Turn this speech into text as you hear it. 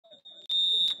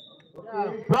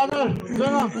Brother,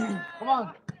 come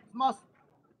on, smash.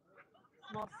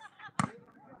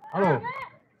 Hello.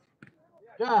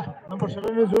 Yeah, number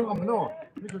 7 is doing them. No,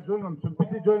 this is doing them.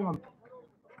 Simply doing them.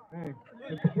 Hey,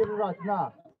 simply right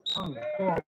now.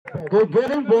 They're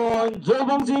getting one.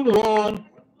 Julbang Sing 1.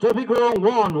 Chakpikarong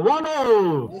 1.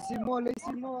 1-0.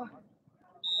 Listen more.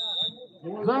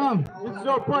 Zam, it's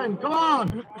your point. Come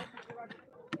on.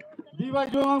 Diva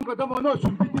Julbang kata mana?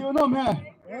 Simply no man.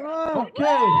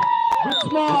 Okay. Good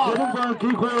small.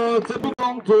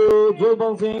 Chakpikarong 2.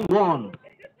 Julbang Sing 1.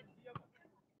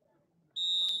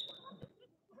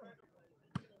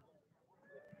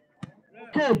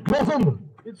 Okay, Griffin,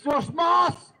 it's your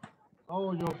smash.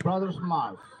 Oh, your brother's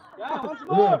smash. Yeah, once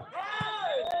more.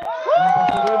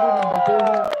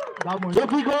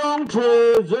 Chakpikarong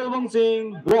 3, Julbang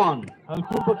Sing 1.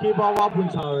 Alpha keep our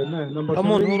puncha. Number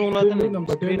 7,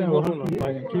 number 10,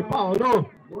 keep out.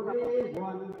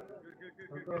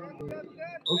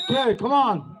 Okay, come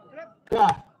on.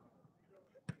 Yeah.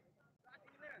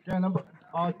 Okay, number.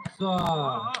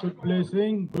 Good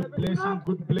blessing, good blessing,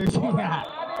 good blessing.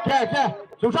 Okay.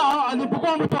 So, ani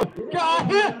bukan betul.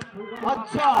 Okay.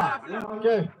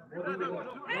 Okay.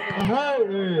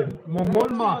 Hey, momol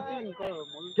ma.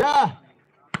 Okay.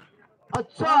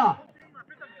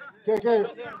 Okay.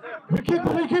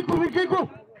 Rikiku.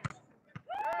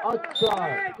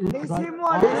 Listen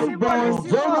more.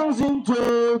 Julbang Sing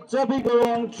 2,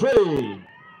 Chakpikarong 3.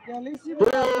 Yeah, listen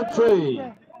 3.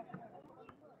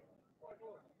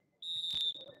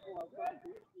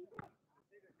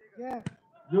 Yeah.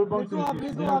 Julbang Sing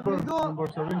number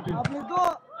 17.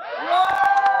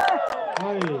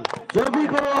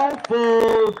 Chakpikarong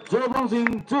 4, Julbang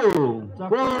Sing 2.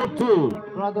 4-2.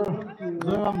 Brother,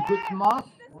 good smash.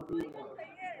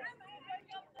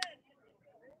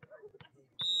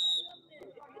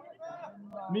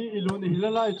 Mi ilun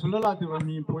hilala chulala tiwa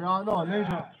mi poya no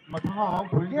leisha matanga ang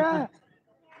poin. Yeah.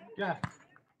 Yeah.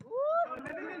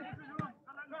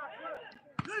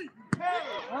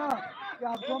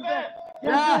 Yeah, jump back.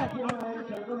 Yeah.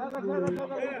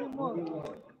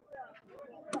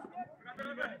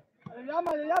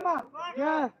 Llama.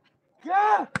 Yeah.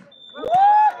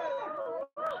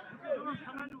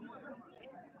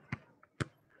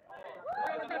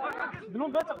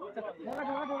 Belum baca.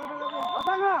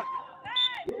 Tengah.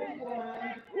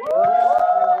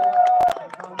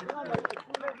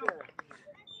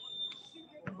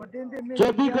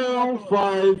 Chakpikarong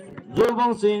 5,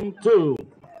 Julbang Sing 2.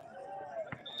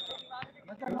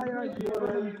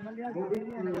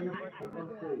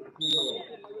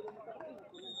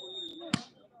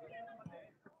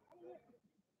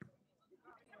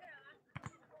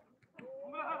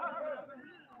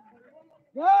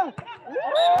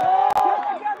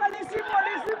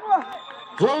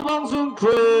 Julbang Sing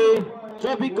 3,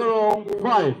 Chakpikarong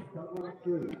 5.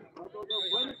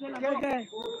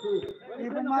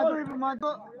 Ibu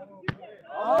matu.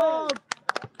 Oh,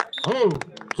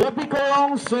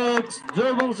 Chakpikarong 6,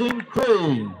 Julbang Sing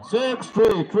 3.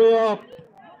 6-3, 3 up.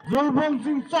 Julbang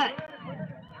Sing set.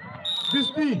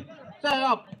 Set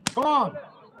up. Come on.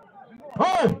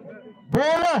 Hey,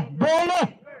 ball.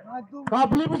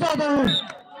 Kapli bisa dah.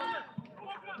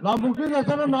 Lambung kita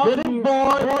sana nak. Getting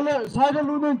ball. Saya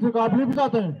lumen tu kapli bisa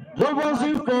dah. Julbang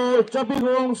Sing 4,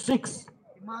 Chakpikarong 6.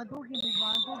 Matu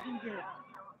kinke.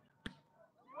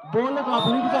 Ball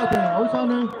kapli bisa dah. Awak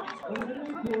ni.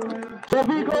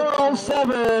 Chakpikarong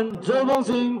 7, Julbang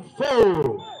Sing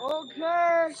 4.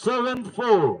 Okay.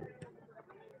 7-4.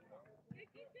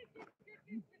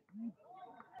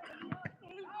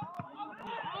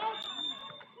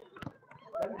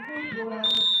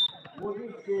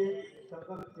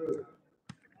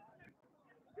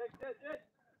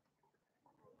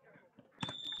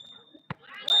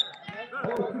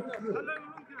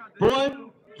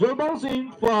 Point, Julbang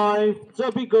Sing 5,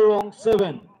 Chakpikarong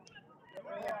 7.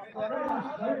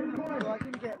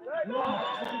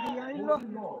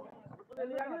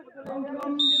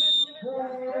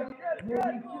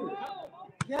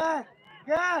 Yeah.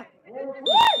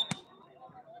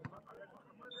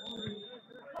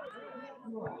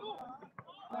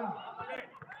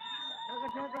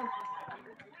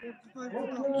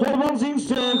 Julbang Sing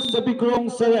 6, Chakpikarong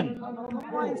 7.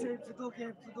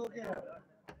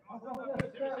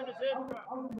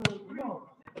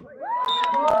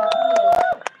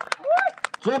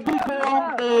 Chakpikarong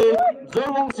 8,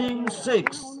 Julbang Sing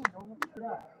 6.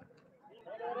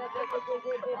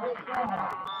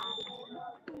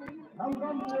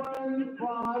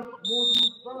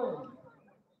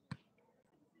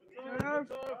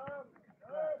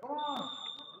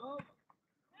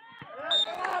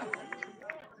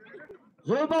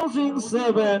 Julbang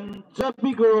 7,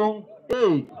 Chakpikarong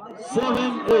 8,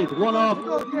 7-8, 1 off.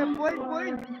 Okay, point.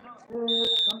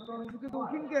 Suka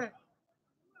talking ke?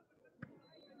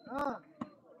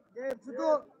 Yeah,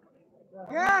 Phāntụ.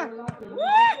 Yeah.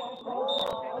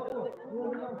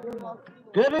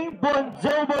 Getting point,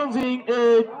 Julbang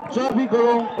 8,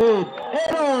 Chakpikarong 8.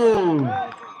 Arrow!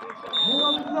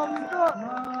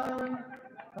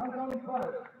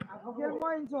 Get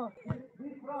mine, sir.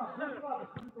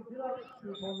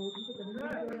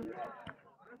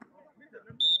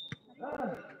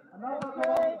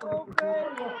 Okay.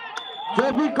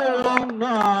 Chakpikarong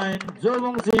 9,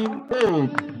 Julbang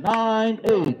 8,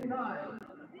 9-8.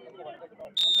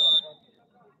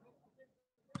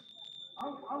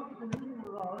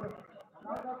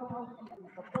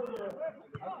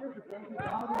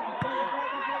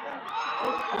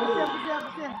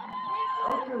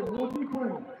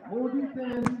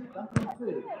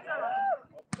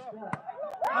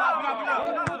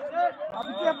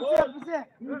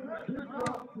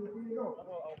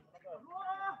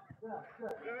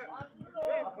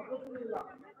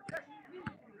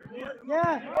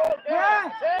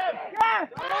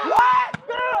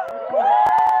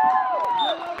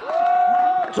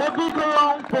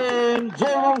 Chakpikarong 10,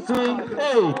 Julbang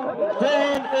 8,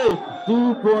 10-8,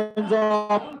 2 points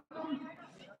up.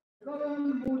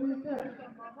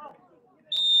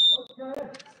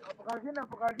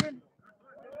 Apakagin.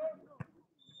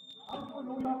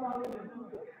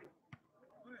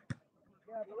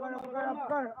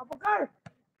 Apakar.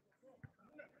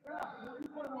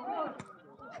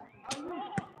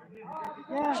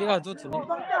 시간 또 드네.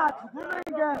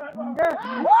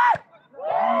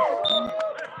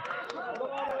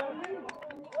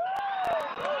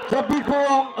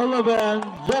 Chakpikarong 11,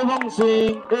 Julbang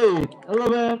 8,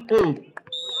 11-8.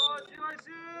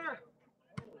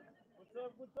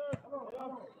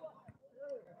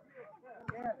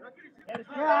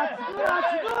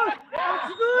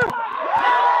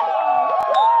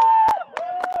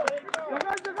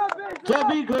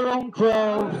 Chakpikarong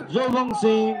 12, Julbang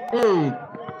 8.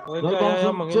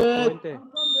 Kaya mangyayari point eh.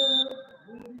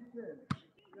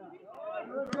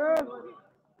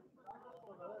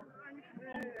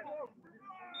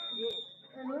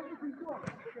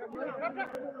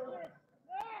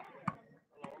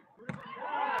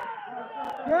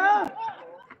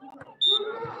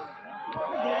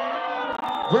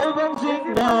 Julbang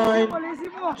 9,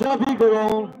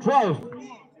 Chakpikarong 12.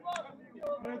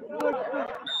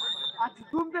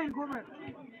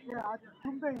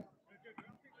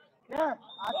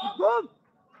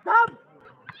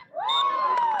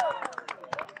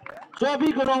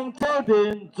 Chakpikarong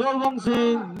 13, Julbang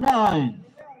 9.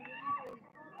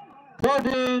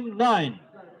 13-9.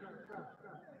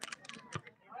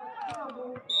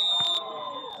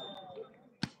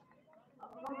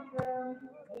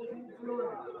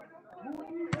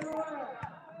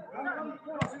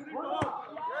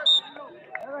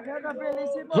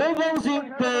 Julbang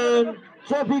 10,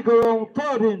 Chakpikarong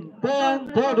 13,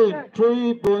 10-13,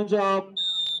 3 points up.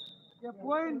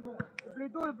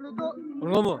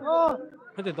 Ngomong mo.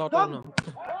 Hadi dot na.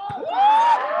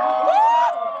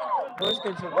 Boys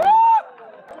can survive.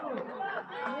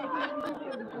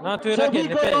 Na tuira ke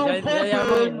ne pe jaya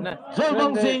na.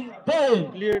 Julbang 10.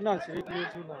 Clear na, clear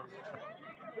na.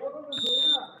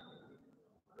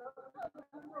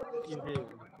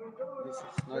 This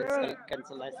is no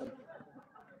cancellation.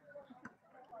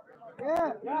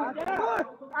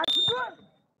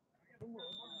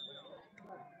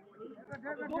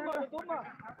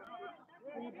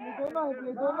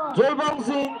 Julbang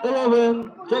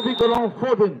 11, Chakpikarong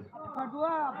 14.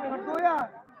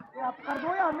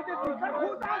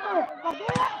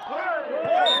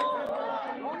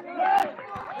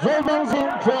 Julbang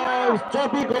 12,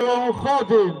 Chakpikarong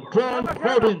 14,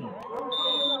 12-14.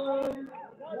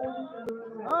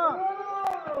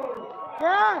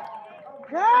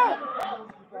 Okay.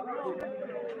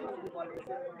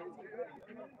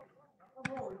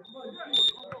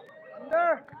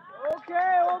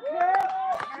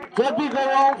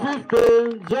 Chakpikarong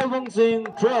 15, Julbang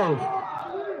 12.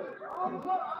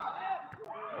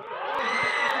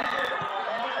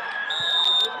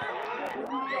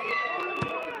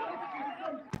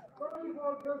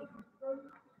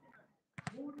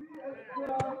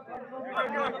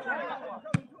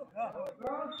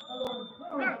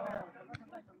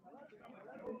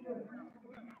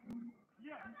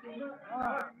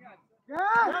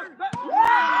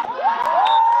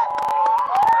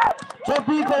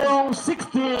 Chakpikarong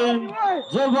 16,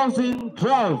 Julbang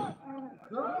 12.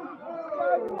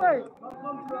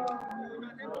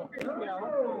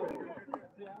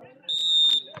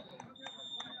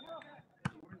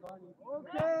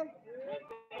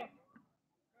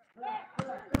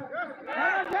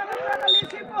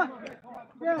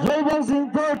 Julbang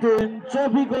 13,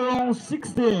 Chakpikarong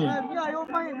 16.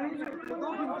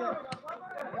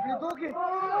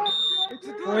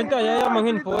 Point ta ya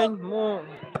mangin point mo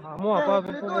apa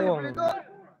pe po.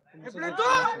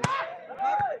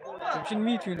 Sin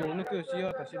mi tu no no ke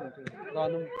sia ta sin tu.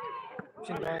 Danum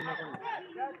sin da na kan.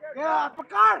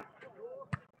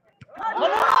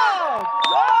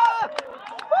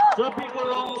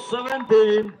 Chakpikarong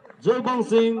 17, Julbang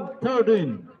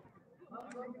 13.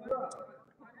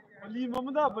 Believe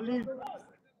mo na, believe.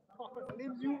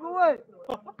 Believe juga weh.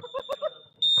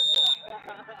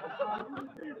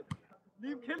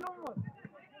 Believe खेलो मत.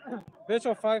 Best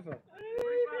of 5.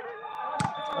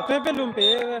 Ape pe lumpe.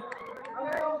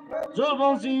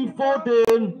 Julbang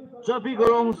 14,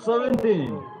 Chakpikarong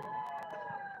 17.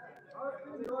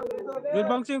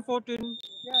 Julbang 14.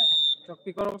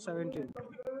 Chakpikarong 17.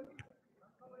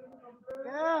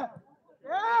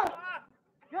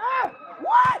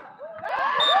 What?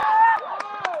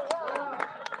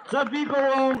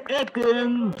 Chakpikarong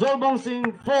 18, Julbang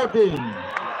 14.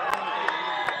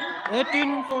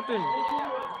 18-14.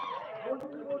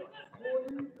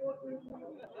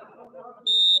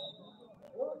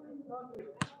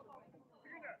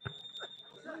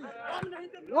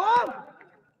 Wrong.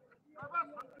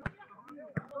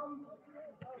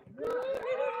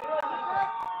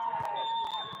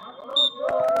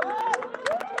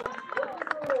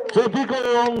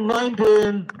 Chakpikarong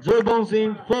 19, Julbang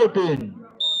 14.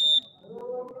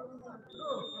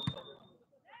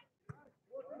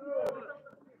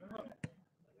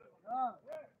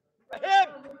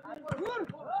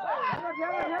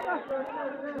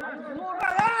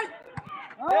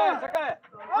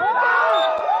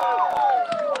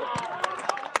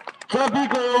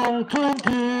 Chakpikarong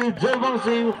 20, Julbang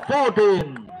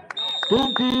 14.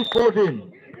 20-14.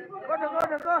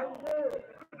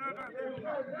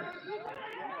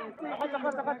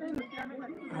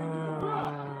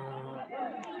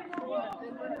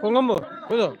 Kung mo,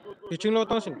 kudo, pitching lo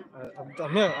tangsin.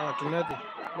 Amya, tinati.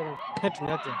 Het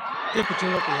tinati. Ke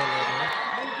pitching lo ko ya.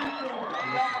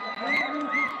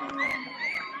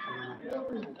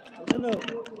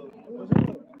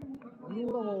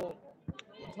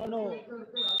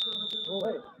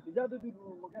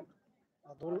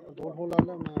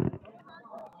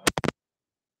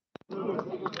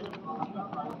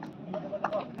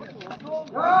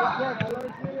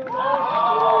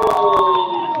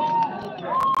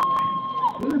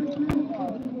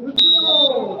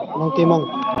 Monkey monk.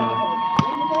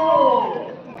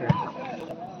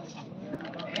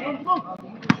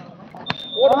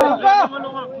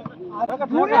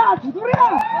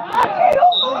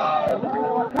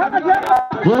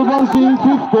 Julbang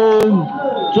 15,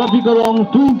 Chakpikarong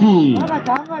 20.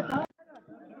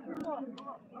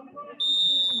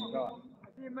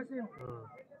 Masih.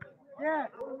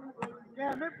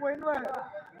ไม่ป่วยด้วย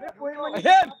ไม่ป่วยวันนี้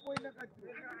ป่วยนะครับ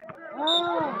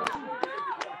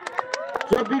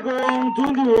Chakpikarong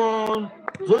 21,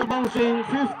 Julbang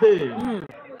 15.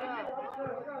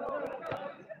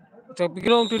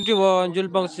 Chakpikarong 21,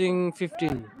 Julbang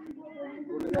 15.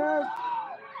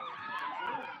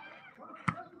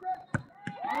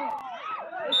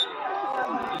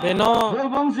 Beno,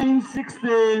 Julbang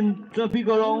 16,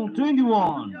 Chakpikarong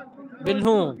 21.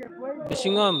 Bilhu,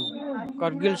 Bisingam,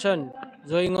 Kargilsan,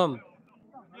 Zoingam,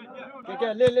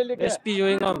 SP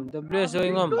Zoingam, WS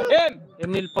Zoingam,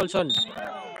 Emil Paulson.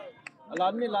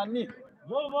 Lani.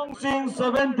 Julbang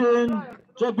 17,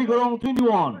 Chakpikarong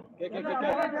 21.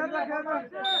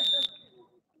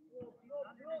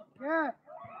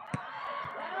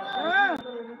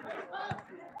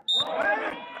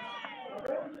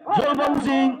 Julbang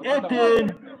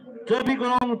 18,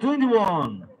 Chakpikarong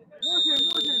 21.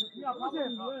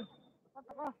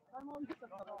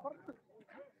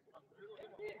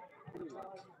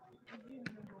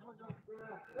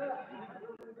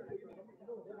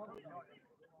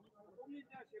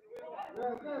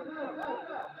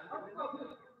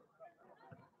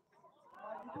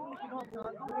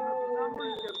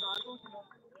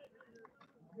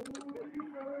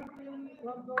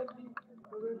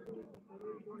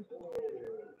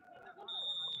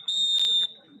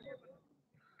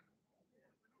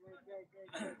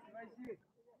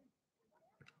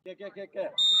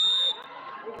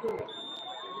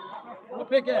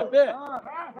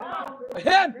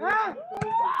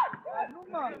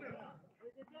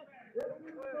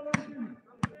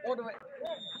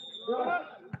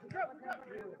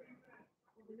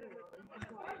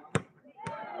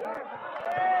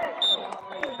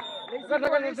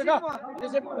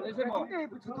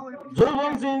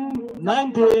 Julbang Singh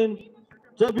 19,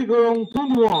 Chakpikarong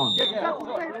 21.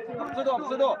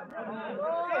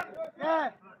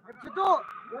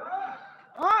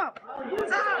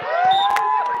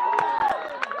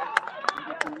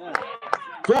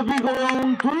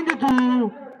 Chakpikarong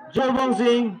 22, Julbang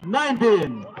Singh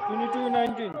 19.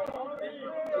 22-19.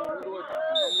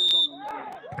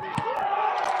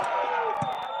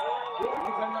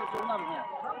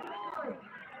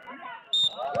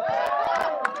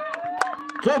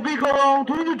 Chakpikarong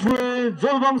 23,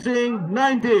 Julbang Singh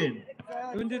 19.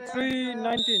 23-19.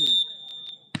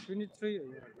 23.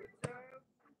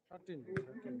 13.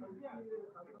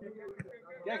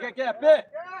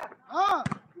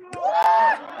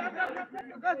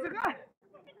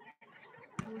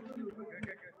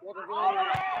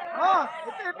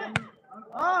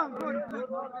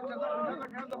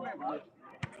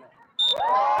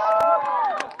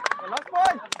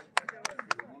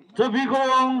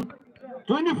 Chakpikarong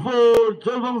 24,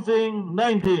 Julbang Singh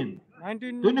 19.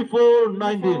 24-19.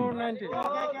 19.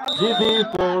 GB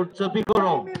for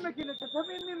Chakpikarong.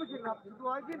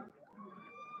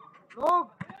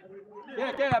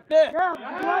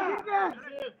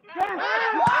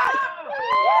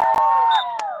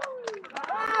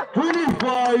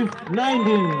 (25-19)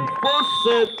 First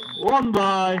set won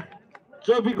by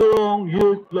Chakpikarong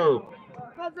Youth Club.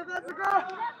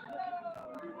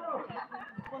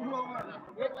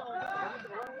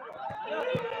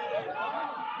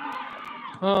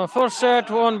 First set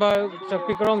won by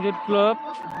Chakpikarong Youth Club.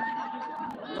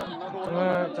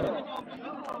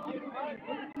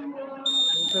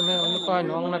 Ito na yung lupa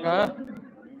nyo ang naka.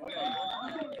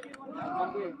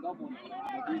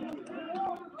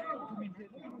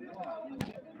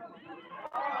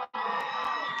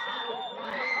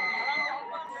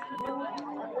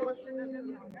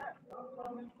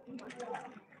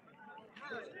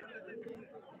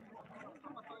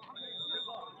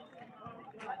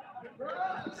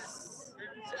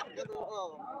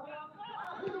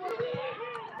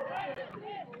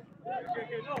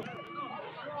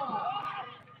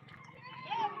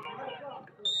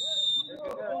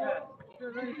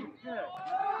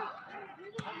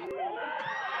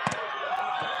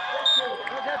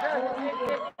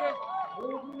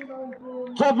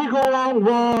 Chakpikarong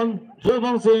 1,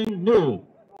 Julbang Singh 0.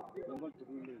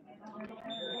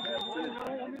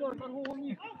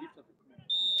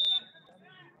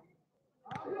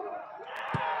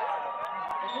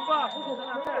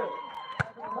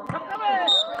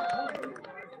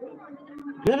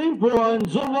 Getting point,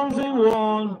 Julbang Singh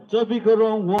 1,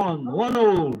 Chakpikarong 1,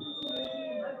 1-0.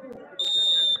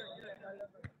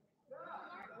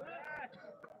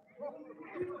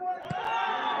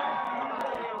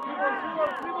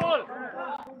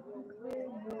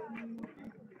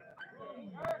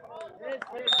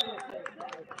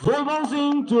 Julbang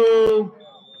Singh 2,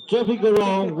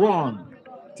 Chakpikarong 1.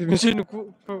 Tinusin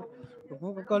ko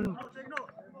kakal.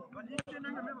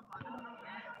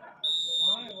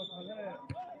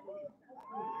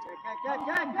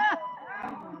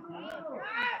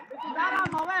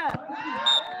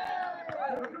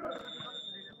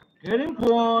 Getting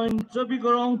point,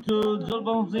 Chakpikarong 2,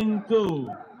 Julbang Singh 2.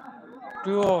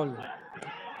 2-all.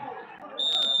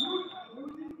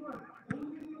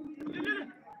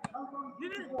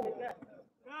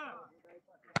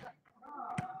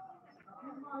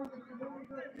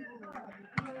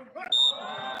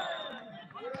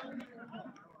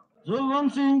 Julbang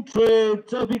Singh 3,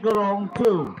 Chakpikarong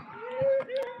 2.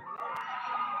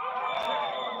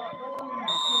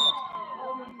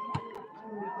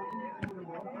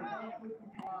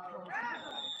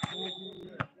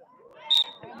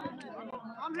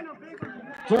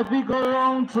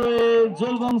 Chakpikarong 3,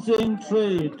 Julbang Singh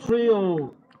 3,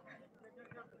 3-0.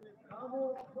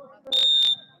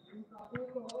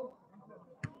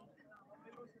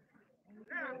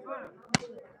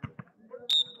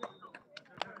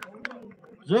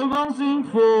 Julbang Singh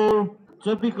 4,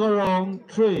 Chakpikarong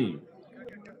 3.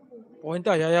 Point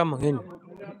tayo ya mangin.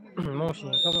 Mo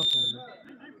siya ka ba?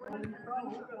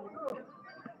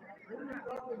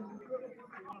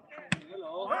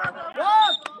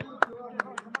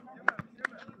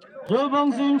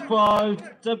 Julbang Singh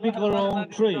 5,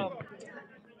 Chakpikarong 3.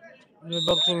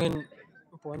 Julbang Singh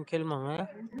point kill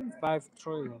mga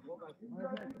 5-3.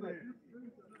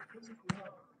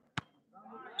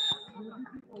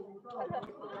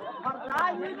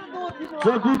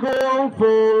 Chakpikarong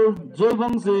 4,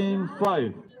 Julbang Singh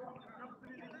 5.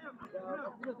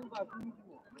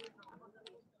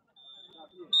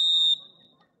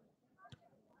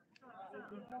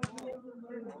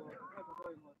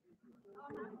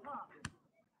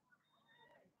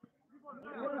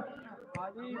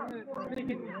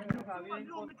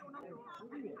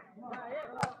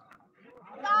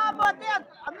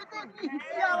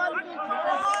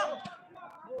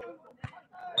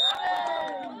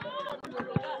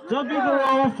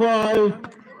 Chakpikarong 5,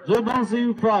 Julbang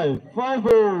 5,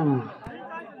 5-0.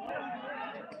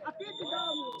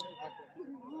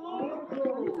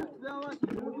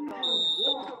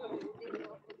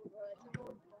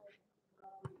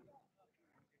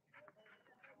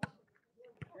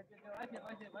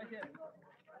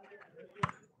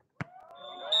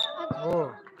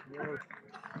 Oh.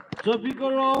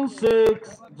 Chakpikarong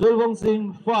 6, Julbang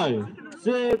 5,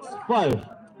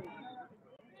 6-5.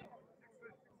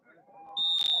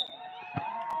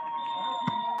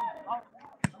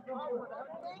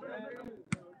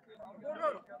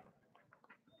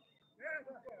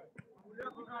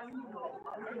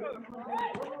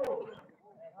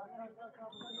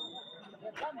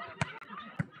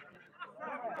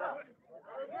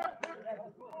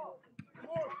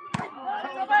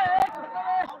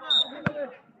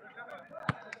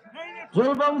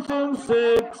 Julbang 6,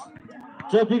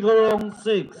 Chakpikarong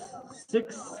 6,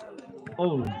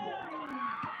 6-0.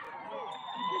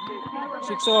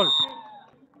 6-all.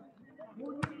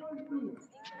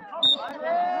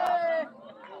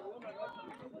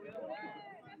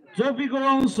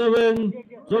 Chakpikarong 7,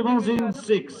 Julbang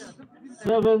 6,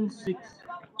 7-6.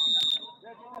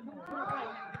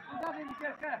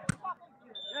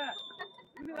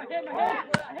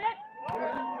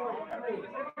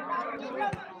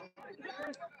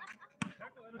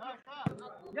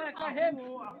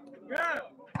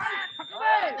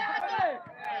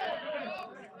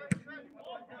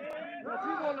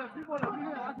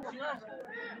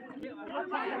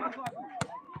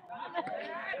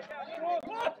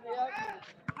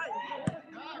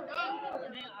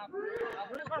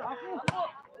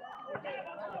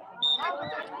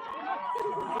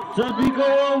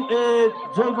 Chakpikarong 8,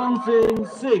 Julbang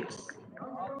 6.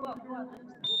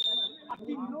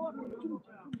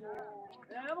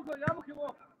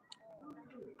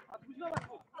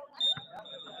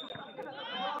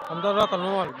 Andara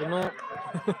kanuan, bino.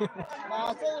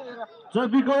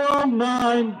 Chakpikarong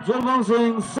 9, Julbang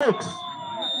 6.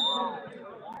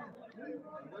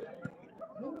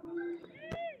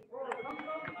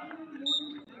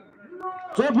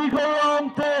 Chakpikarong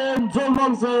 10,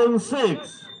 Julbang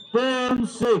 6.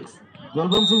 10-6.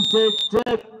 Julbang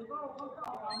check.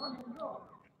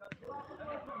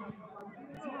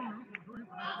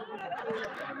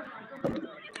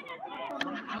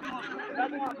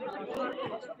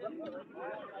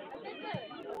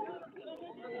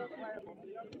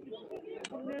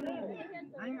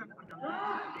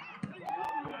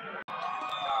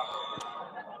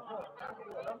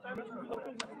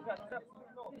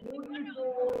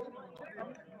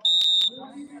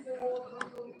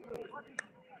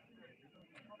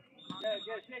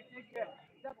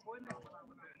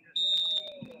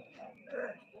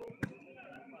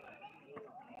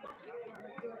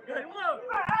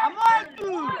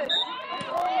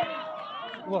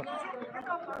 What?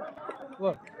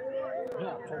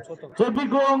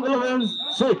 Chakpikarong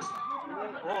 11-6.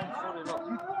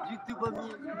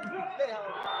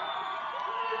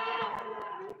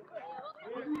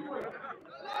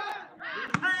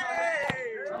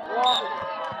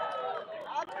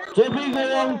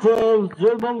 Chakpikarong 12,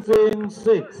 Julbang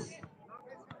 6.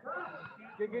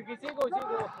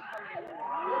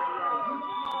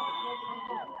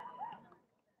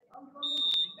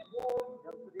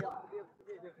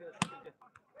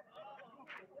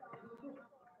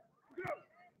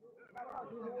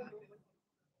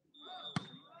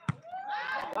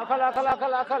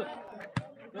 Akal.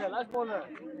 Yeah, last ball.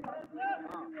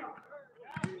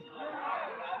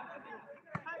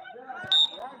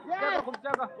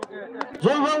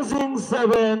 Julbang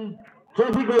 7,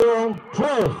 Chakpikarong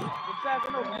 12.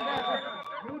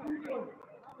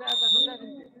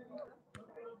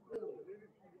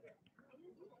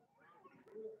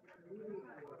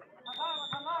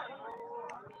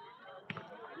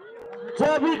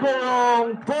 Chakpikarong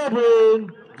 13,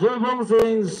 Julbang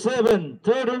 7,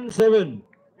 13-7.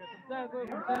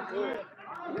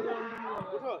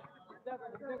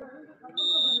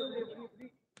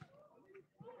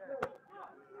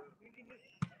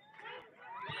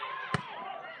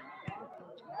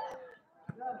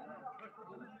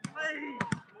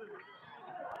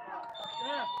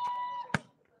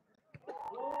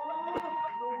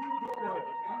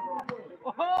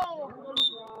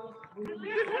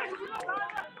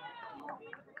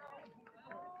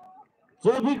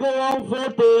 Chakpikarong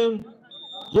 14,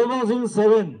 Julbang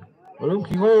 7. Walang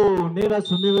kingo nila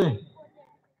sumiwe.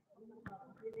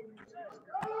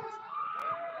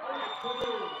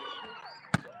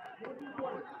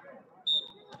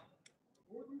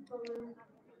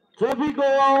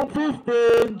 Chakpikarong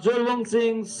 15, Julbang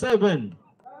 7.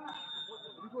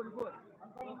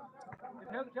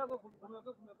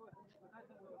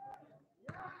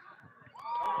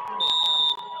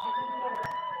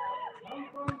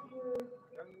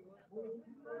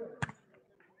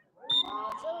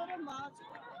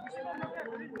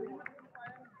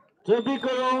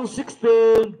 Chakpikarong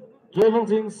 16,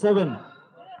 Julbang 7.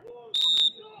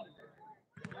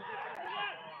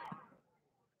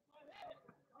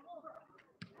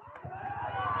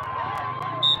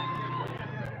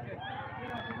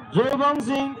 Julbang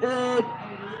 8,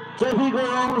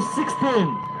 Chakpikarong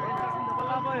 16.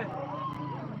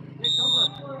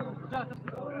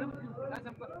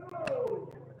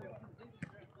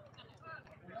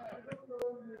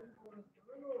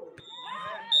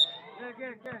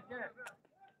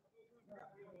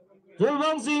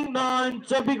 Julbang 9,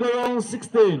 Chakpikarong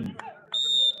 16.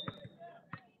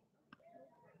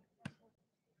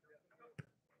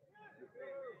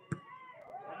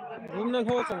 Room na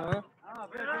ho sana.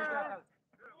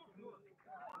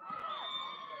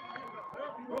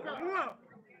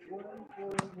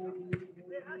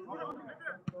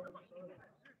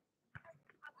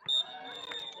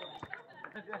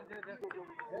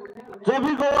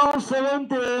 Chakpikarong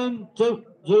 17,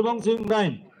 Julbang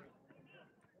 9.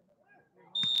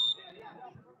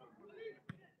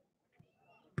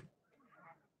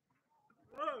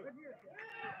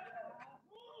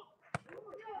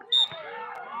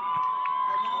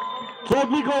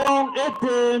 Chakpikarong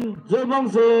 18, Julbang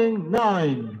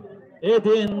 9.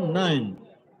 18-9.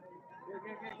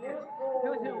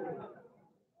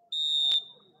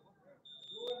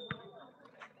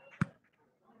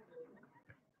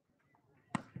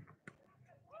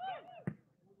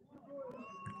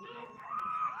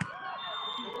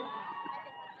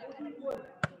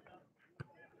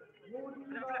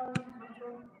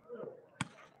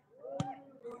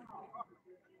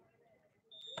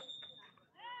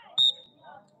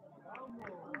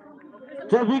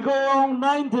 Chakpikarong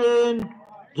 19,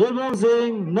 Julbang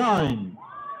 9.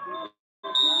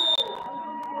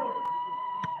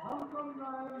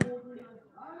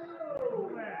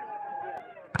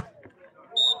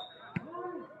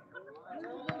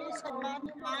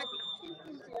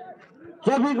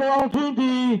 Chakpikarong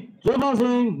 20, Julbang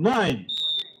 9.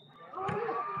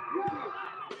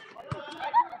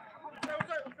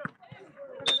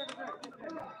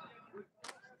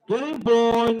 Getting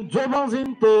point, Julbang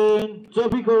 10,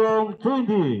 Chakpikarong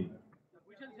 20.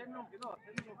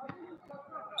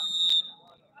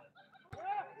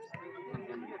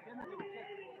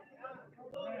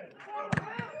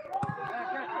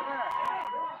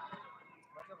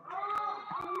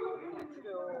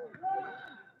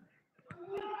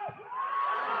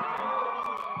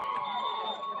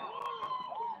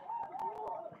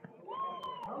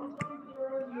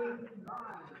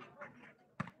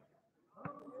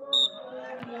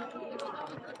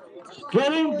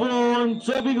 Getting point,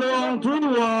 Chakpikarong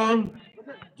 21,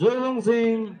 Julbang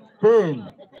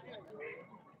 10.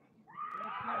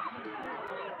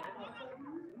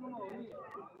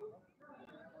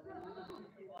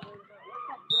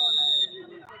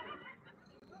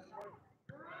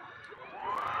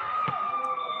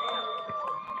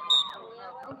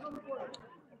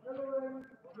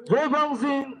 Julbang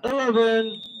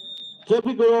 11,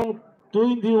 Chakpikarong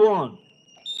 21.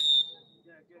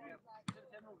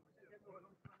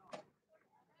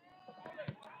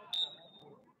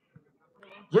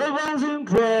 Julbang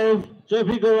 12,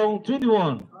 Chakpikarong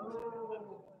 21.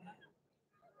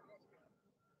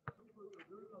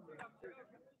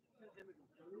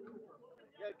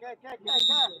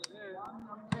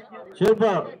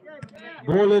 Siapa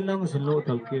boleh nang silo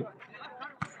talke.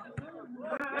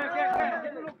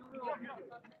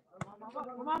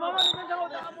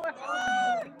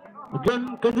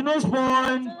 Again, continuous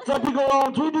point,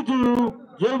 Chakpikarong 22,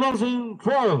 Julbang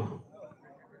 12.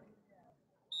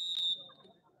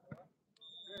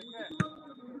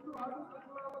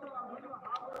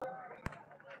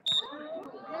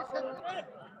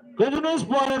 Continuous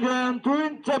point again,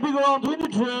 Chakpikarong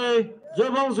 23,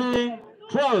 Julbang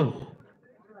 12.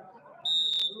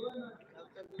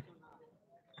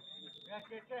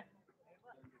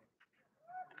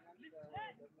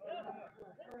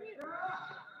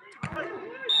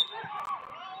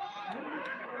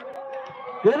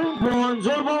 Getting point,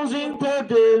 Julbang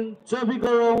 13,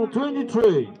 Chakpikarong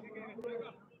 23.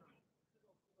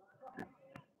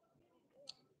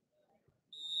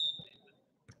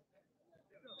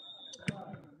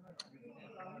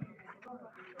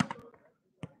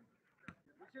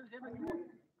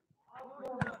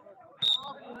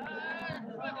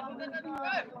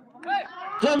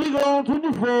 Chakpikarong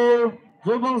 24,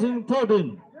 Julbang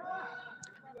 13.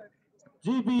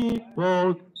 GB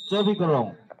for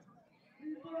Chakpikarong.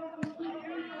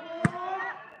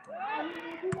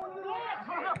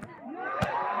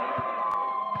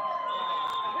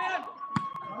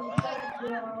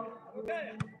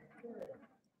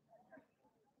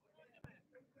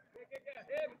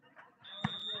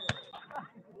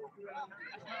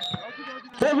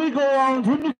 Chakpikarong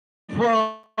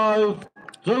 25,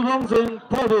 Julbang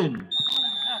 13.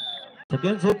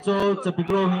 Second set cho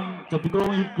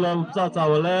Chakpikarong Youth Club sa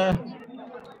Chawale.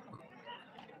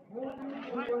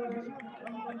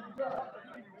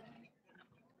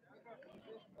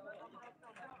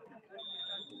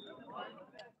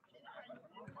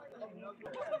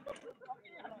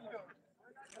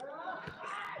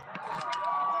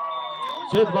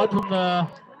 Set bathum na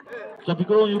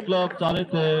Chakpikarong Youth Club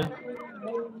chalete.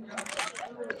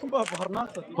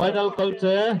 Final call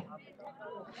che.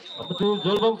 Apa tu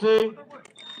Julbang Singh.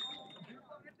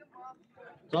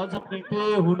 Chance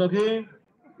nikte hunagi.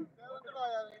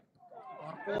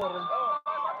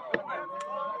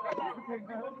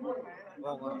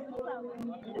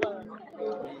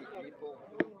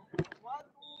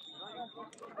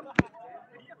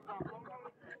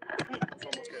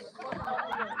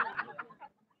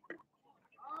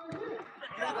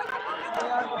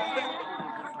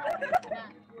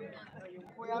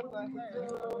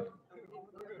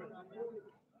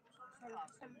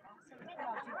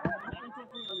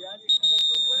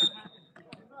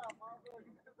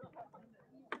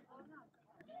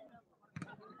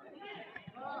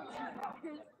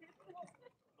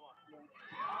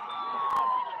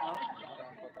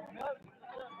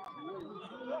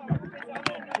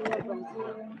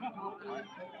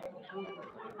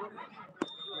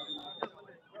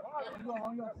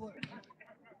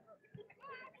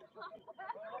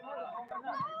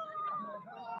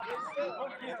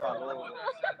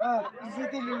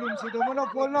 Isi lilim situ mana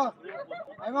pol na?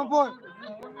 Emang pol.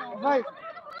 Baik.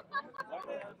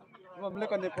 Boleh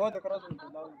kan dia pol keras.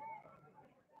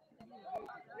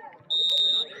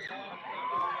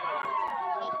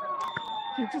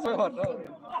 Itu saya ada.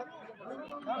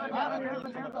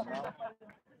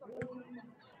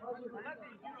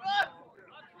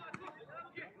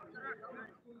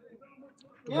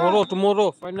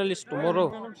 Tomorrow, finalist tomorrow.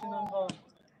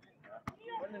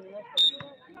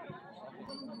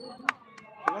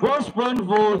 First point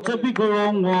for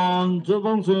Chakpikarong 1,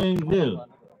 Julbang Singh 0.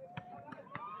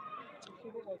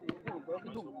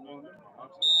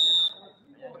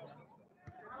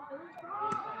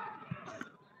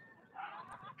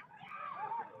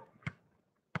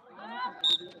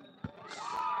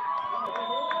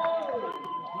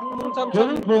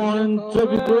 Third point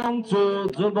Chakpikarong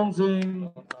 2, Julbang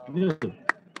Singh 0.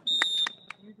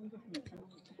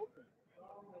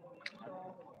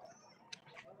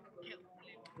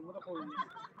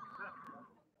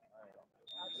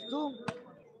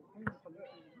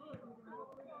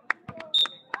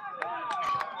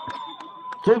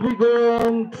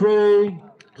 Chakpikarong 3,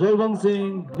 Julbang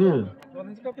Singh 0.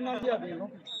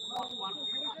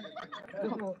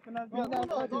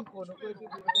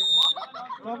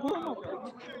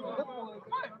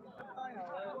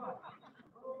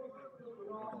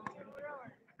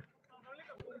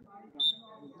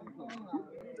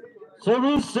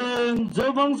 Service and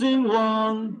Julbang Singh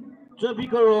 1,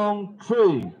 Chakpikarong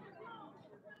 3.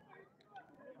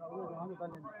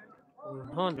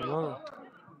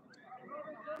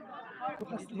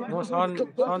 No, sound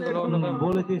dulu.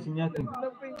 Boleh tu sinyatu.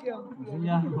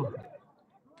 Sinyatu.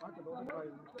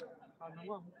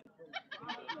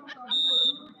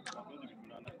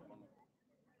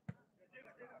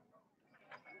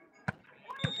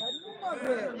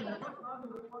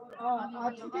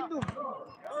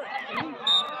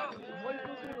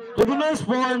 To the next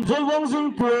point, Julbang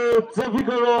Singh 2,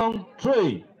 Chakpikarong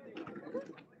 3.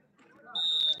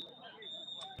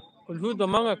 Kulhu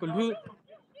domang kulhu.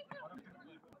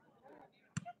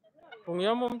 Kung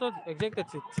yang mo to exact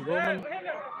si Roman.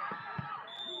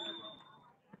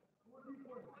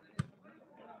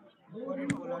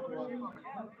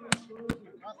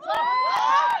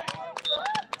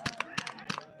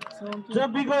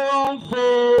 Chakpikarong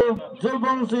 4,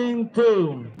 Julbang Singh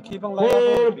 2.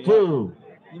 4-2.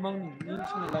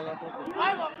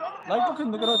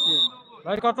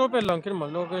 Like control pe lang kin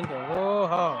malo ko ito. Oh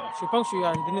ha, sipang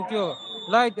suyan din ito.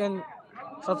 Like and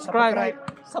subscribe.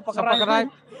 Subscribe.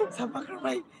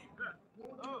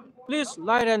 Please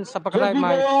like and subscribe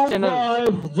my channel.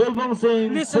 Julbang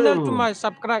Singh 2. Listen to my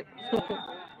subscribe.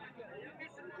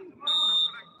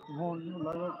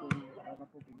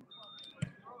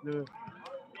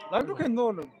 Live to khen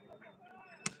do lo.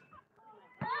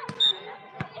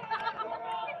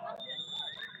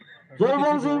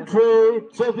 Julbang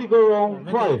 3, Chakpikarong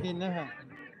 5. Pin na ha.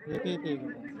 Pi.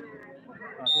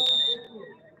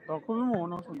 Tao ko mo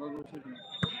no so do si.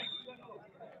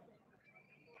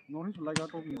 No ni like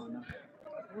to bi na.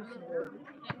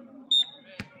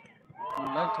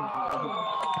 Like to.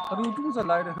 Taru tu sa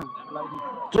like ha. Like.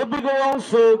 Chakpikarong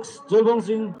 6, Julbang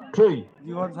 3.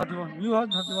 You have 31. You have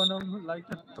 31 like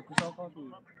to sa ka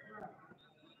tu.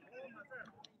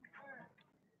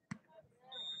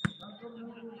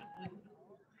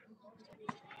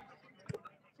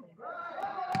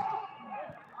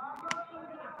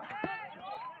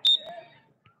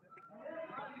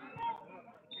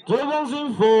 Julbang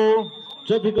 4,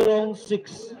 Chakpikarong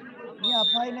 6. Mia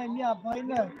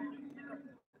final.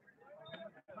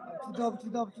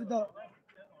 Tudok.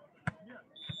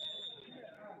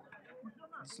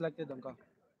 Selected dangka.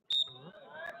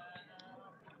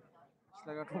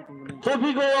 Select thong tung ni.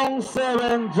 Chakpikarong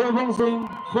 7, Julbang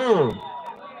 4.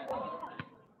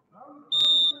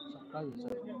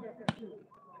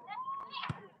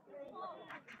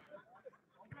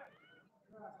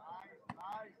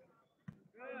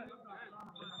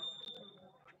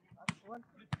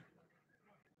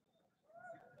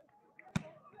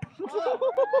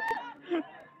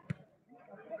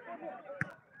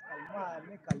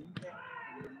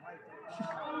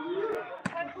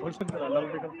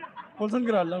 Polson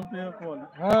kira lang pe call.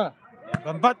 Ha.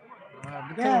 Gampat.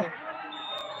 Yeah.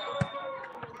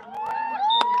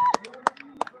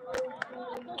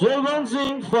 Julbang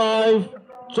 5,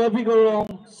 Chakpikarong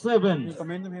 7.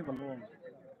 Comment में बोलो.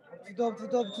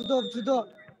 Tudok.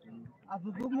 Apa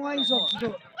pemain sob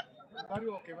tudok.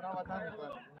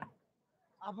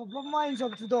 Apa pemain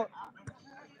sob tudok.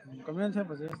 Comment से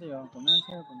बजे से यार. Comment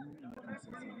से.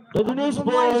 The next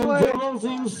point, Julbang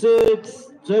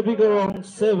 6, Chakpikarong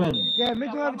 7. Yeah,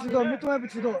 mitu apa tudok.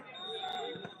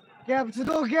 Yeah,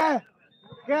 tudok.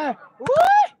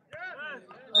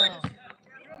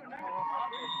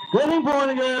 Winning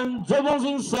point again,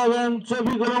 Julbang 7,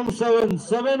 Chakpikarong 7,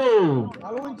 7-0.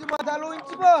 Dalu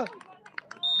inci ba.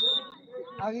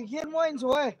 Agi kian main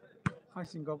soe. हाँ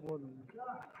Singapore.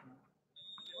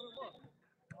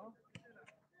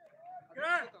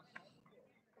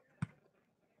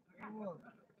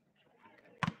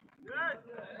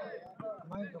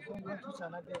 Main ke phone kan tu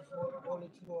sana dia boleh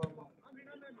ciro apa.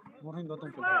 Morin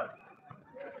dotong tu.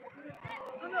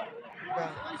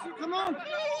 Come on.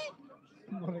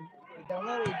 Morin. Idang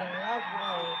apa?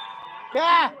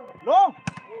 Ya, long.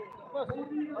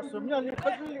 Asumnya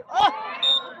lipat ni.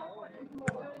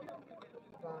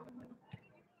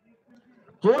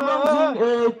 Julbang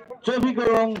 8,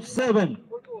 Chakpikarong 7.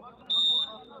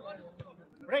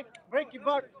 Break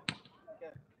keyboard.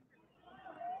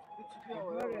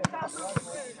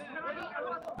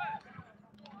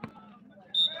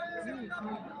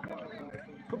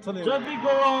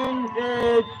 Chakpikarong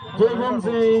 8, Julbang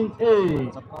 8.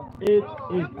 8.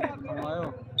 Ayo.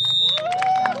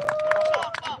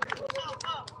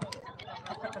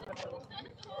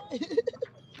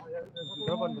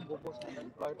 Berapa ni bopos?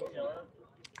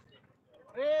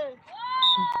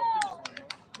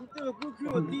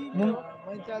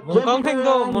 Mungkang thing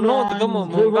do, mono tu mo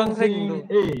mungkang thing do.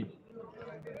 8.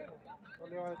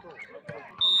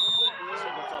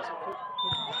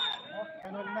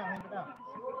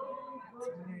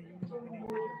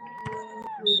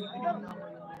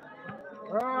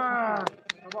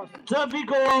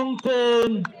 Chakpikarong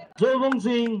 10, Julbang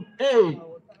 8.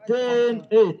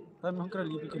 10-8. Tapi mungkin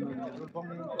lebih bikin.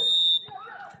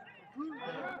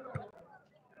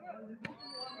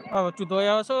 Ah, cudo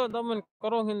ya so, daman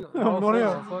korongin.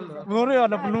 Menori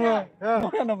ada penuh.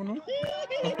 Ada penuh.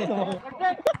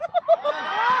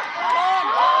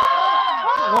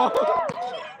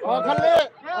 Oh, kali.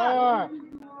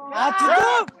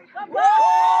 Tudok.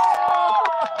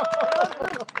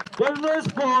 The first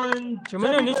point,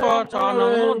 Cuma ni soal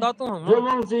nang datang.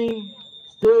 Julbang still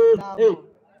 8.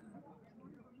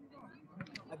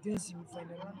 Ada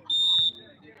semifinal.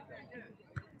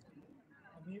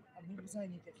 Abi bisa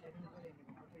ni ke final boleh.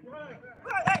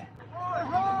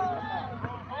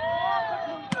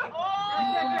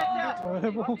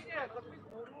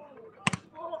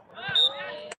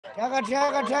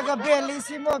 Jaga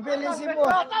bellissimo.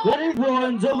 Winning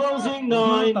point, Julbang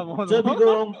 9,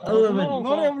 Chakpikarong 11.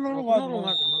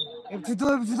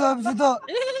 Tudok.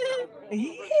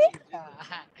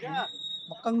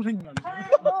 Makang ring.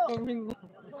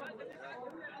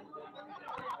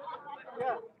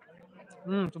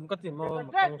 Cuma katin mau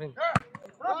makang ring.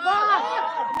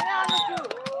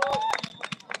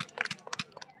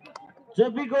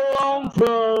 Chakpikarong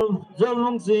 12,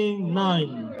 Julbang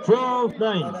 9,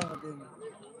 12-9.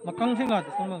 막강 생각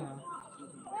성망아.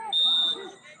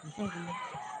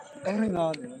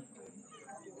 Enak.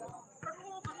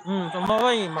 좀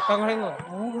먹어이 막강 생각.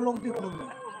 Oh, belum di rumah.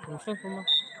 무슨 그만.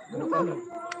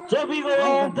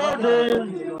 Chakpikarong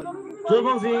 13,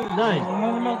 Julbang 9.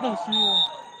 먹다 쉬워.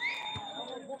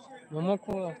 뭐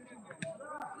먹고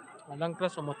알랑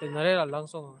클래스 못 때나래라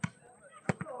랑송.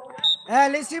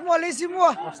 Lesi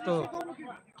semua. 아스토.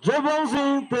 Julbang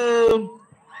 10,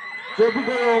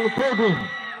 Chakpikarong 13.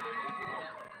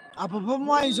 Apa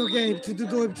pemain okay,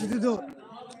 tutup.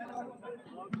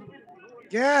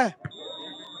 Okay.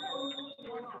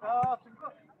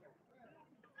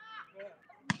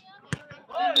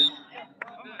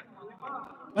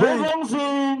 Julbang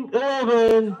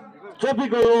 11,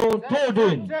 Chakpikarong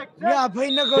 13. Ni apa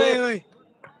ini kau oi?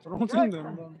 롱송 돼.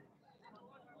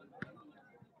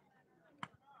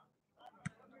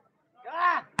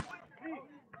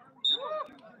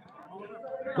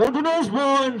 Continuous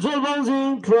point, Julbang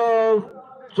 12,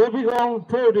 Chakpikarong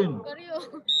 13. Kariyo.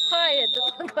 Hay, ito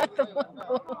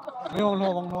pang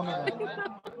롱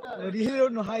Dia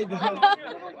no hai dah.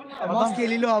 Amas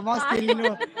kelilo. Amas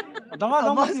kelilo.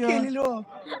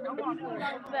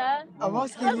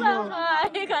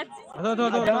 Hay, 같이.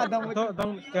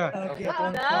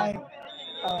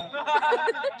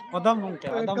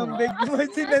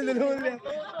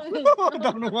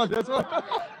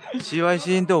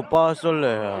 CYC인데 오빠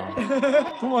쏠래.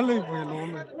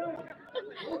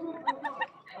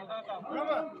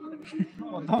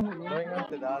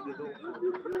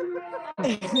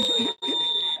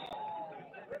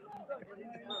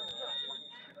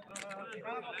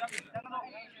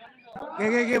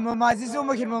 Okay, mamasi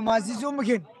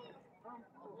sumakin.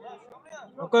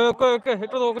 오케이.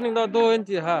 해도 오그닝 나도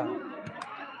엔지 하.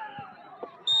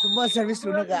 Semua servis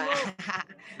lunak ah.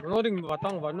 노링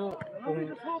왔당 와노 공.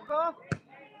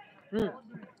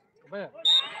 뭐야?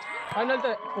 파이널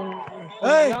때공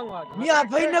Hey, ni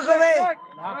apa ini kau oi?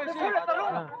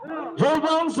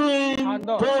 Julbang 13,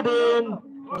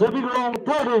 Chakpikarong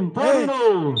 13.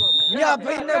 Ni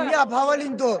apa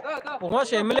awalin tu? 공화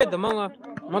셰밀레 드망아.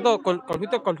 마도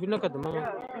걸휘나 그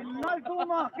드망아.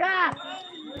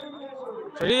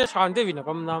 저리 샤한테 위나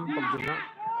감남 검주나.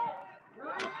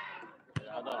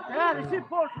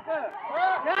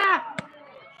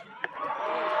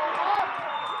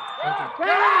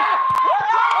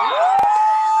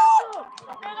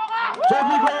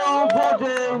 Chakpikarong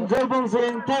 14, Julbang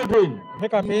 13.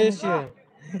 해가 베시.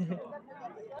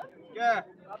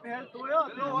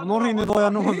 노링이 도야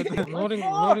노링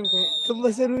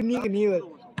Semua seru ni oi.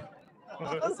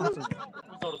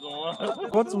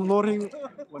 곧 노링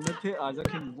원래 아자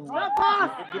킨 뭐.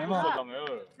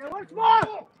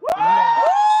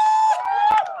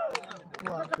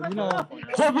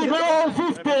 Chakpikarong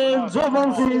 15,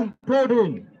 Julbang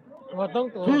 13.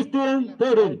 왔당 또. 15,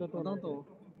 13.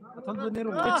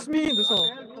 It's me this one.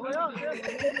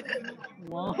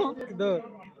 Wow. The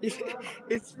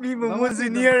It's me Momo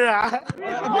Junior ah.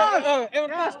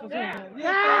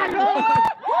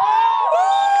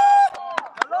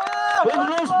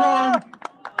 Continuous point,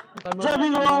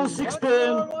 Chakpikarong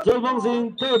 16, Julbang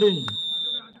 13.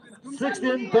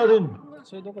 16-13.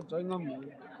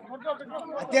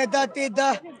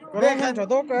 Tiada.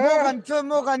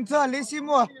 Mau kan lesi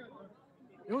semua.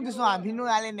 Yung tu semua pinu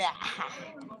alen ya.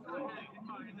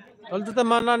 Kalau tu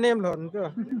mana name loh itu.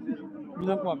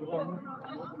 Bilang apa?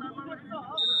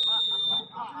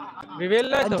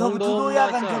 Rivella tu Tudo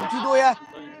ya.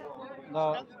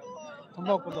 Nah,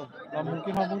 tambah apa tu? Nah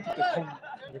mungkin hamung tu tekong.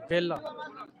 Rivella.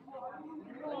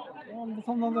 Oh,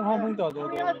 bukan nanti hamung tu ada.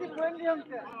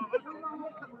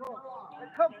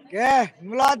 Okay,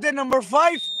 mulate number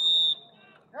 5.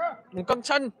 Mungkang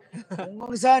Chan.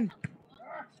 San.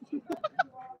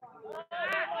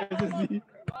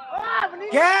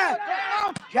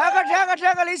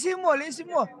 Jaga lesi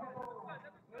semua.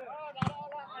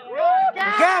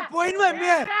 Okay, point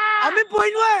me. Ami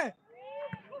point me.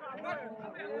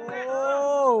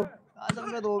 Oh,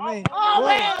 asam na do me.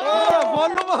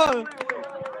 Volleyball.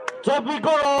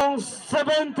 Chakpikarong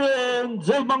 17,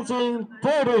 Julbang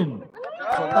 13.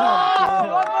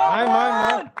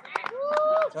 마이.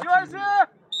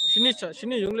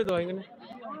 신이 용례도 아니네.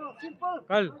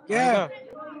 갈. Yeah.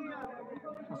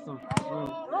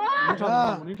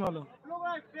 우리 탈로.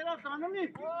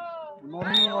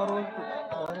 노리 와로.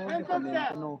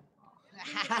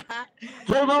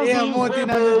 Julbang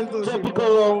 17,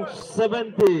 Chakpikarong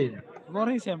 17.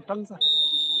 노리 샘플 사.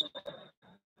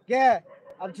 Yeah,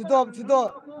 अब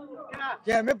tudo.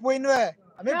 Yeah, me point me.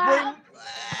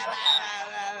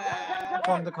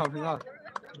 from the company.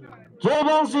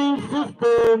 Julbang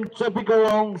 15,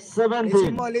 Chakpikarong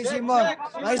 17. Listen.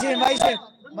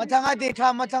 Matanga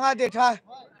data.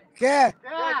 Ke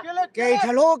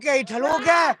thalo ke.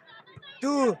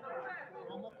 Tu.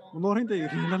 Monorin te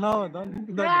rin na dan.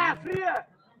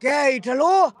 Ke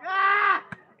thalo.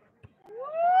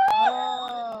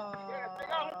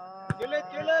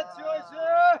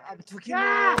 Ab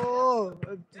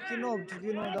tukino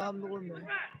dam logol mein.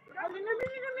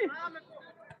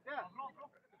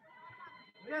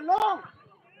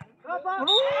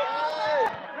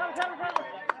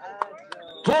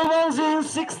 Julbang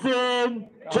 16,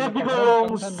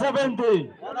 Chakpikarong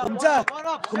 17.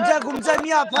 Kumja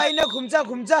ni apai na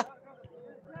kumja.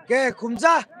 Ke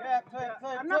kumja.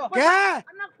 Ke.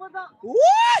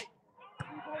 Oi.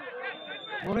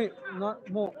 Mori na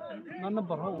mo na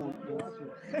barho.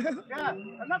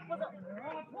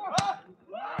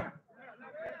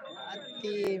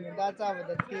 Team, that's our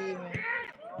the team.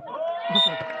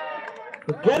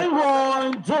 Getting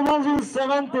point, Julbang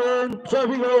 17,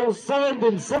 Chakpikarong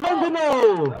 17.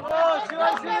 17-0.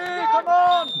 Come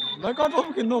on. Like out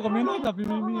of Kino, Camino, like that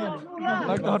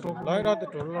the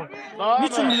total.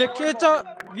 Which in the Kecha,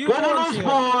 you Getting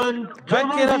point,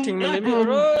 Julbang 18,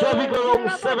 Chakpikarong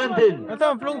 17. I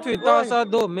thought I'm to Tasa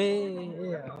do me.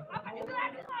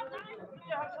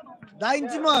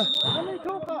 Daintima.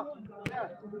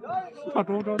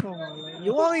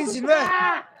 You want is in where?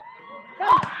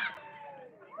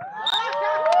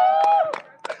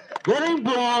 Getting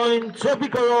point,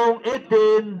 Chakpikarong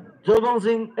 18,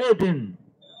 Julbang 18.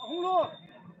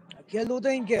 Hello,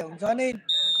 thank you. Thank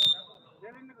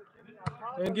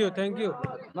you.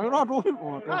 Like not home.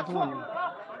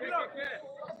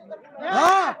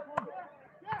 Ah!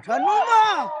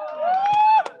 Chanuma!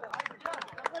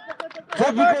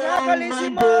 Chakpikarong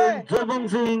 19, Julbang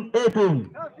 18.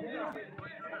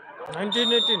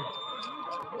 1918.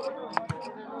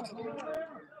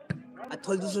 I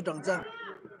told you so, Dangzang.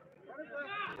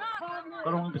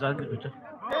 Karong bisa gitu.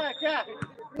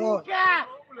 Oh.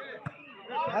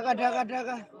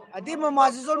 Daga. Adi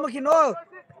masih sol makino.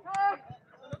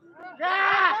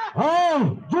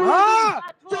 Oh, Julbang,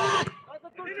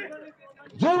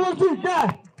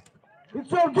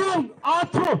 it's your game.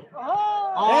 Arthur.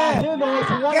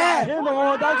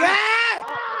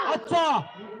 Acha.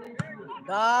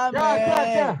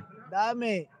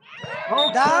 Dame.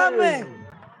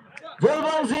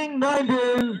 Julbang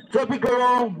 19,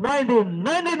 Chakpikarong 19.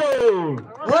 19-0.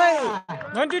 Woi.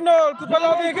 19-0,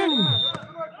 kupala vegan.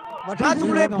 Mata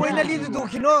tumle point na lead do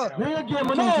kino.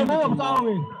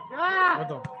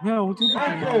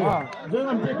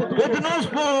 Veterans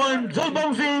point,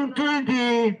 Julbang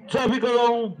 20,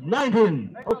 Chakpikarong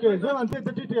 19. Okay, so I'm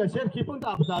taking the set keeping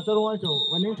up. That's all I do.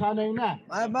 When you try to na.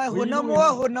 Mai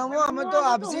hunamo man to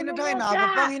absin na thai na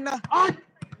papang hina.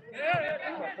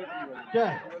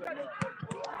 Yeah.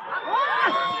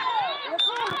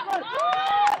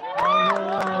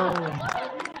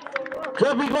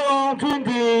 Chakpikarong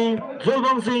 20,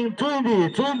 Julbang 20.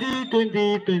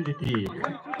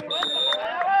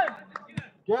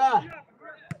 Yeah.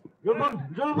 Julbang.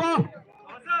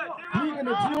 이게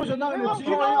내 지호셔 나는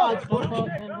지호가 아직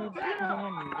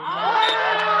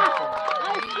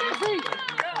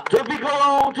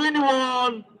Chakpikarong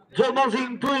 21, Julbang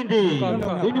 20.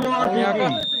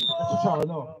 21-20. 진짜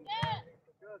너.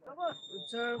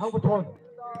 하고 돈.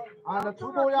 나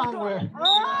투보야 한 거야.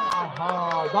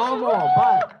 아하, 너무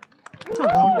발.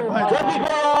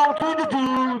 Chakpikarong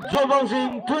 22, Julbang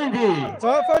 20.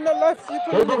 So final life.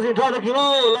 Julbang try to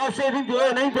kill. Last saving to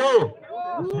earn 8-0.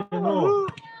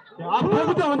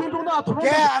 앞에부터 어디 정도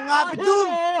Ke angap tum.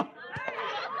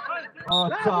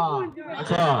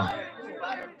 자,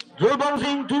 Julbang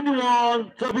 21,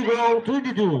 Chakpikarong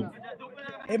 22.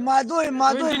 Emado.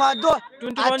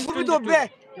 Atu do be.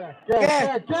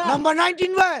 Ke number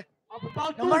 19 way.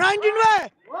 Number 19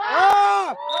 way.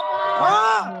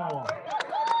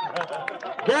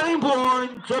 Getting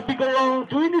point, Chakpikarong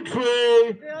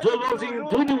 23, Julbang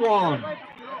 21.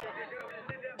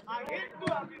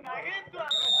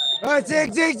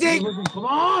 Jig. Come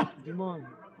on.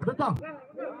 됐다.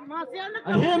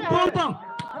 힘 뻗다.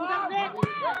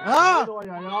 Ah.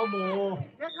 야야 뭐.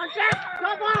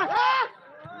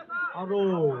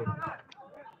 아로.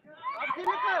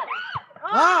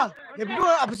 Ah. Kebu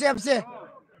apse.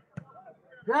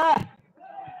 야.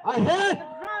 hit.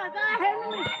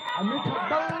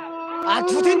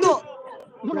 Atu tindu.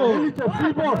 진짜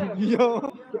프리볼.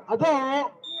 아도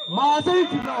마세이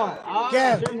지나. 야.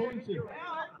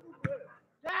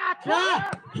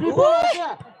 야, 프리볼. 야.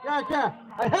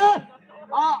 hit.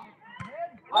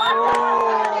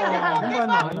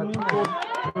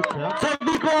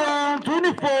 Chakpikarong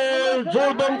 24,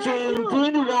 Julbang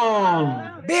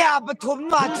 21. Bea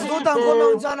betul mah tu tang kau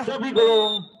nong sana.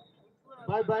 Chakpikarong.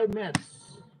 Bye bye match.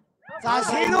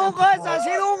 Sasilu kau.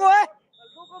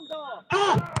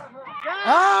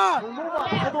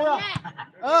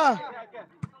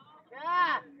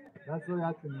 That's what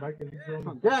happened, Michael.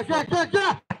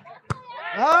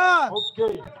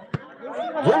 Okay.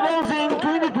 Julbang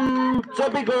 22,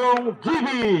 Chakpikarong GB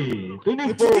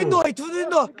 24. Itu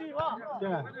dindo.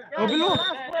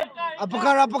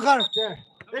 Apakar.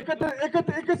 एक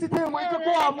सीधे मुझे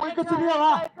को सीधे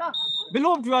हाँ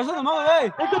Belum biasa nama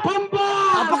eh. एक थंबा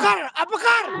Apakar.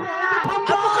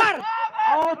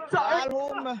 oh cak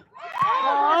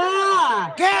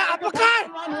Ke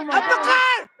apakar. Tam.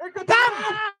 एक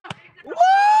थंबा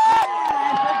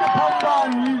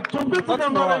जंपे सीधे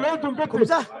मारे जंपे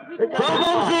Kumsa.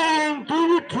 Julbang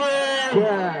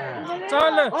 23.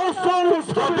 Cale. Also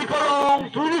Chakpikarong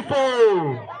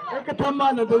 24. एक थंबा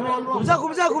न तो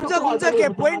Kumsa ke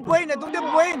point na tung de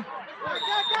point.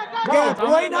 Ke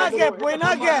point ha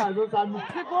ke.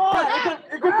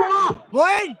 एक को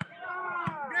Point.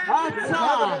 अच्छा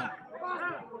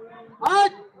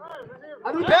आज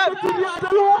अरे सीधे आ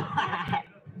जाओ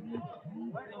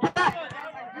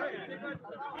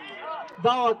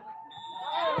दावत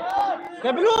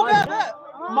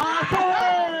मासे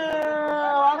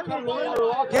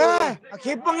Ke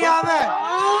akipang yame.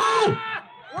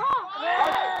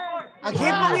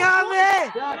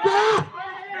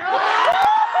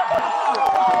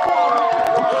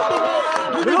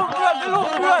 Belum.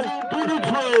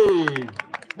 23.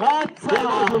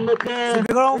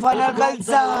 Chakpikarong final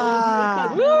kalsa.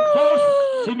 First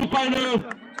semi-final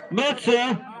match.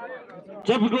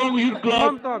 Chakpikarong Youth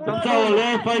Club.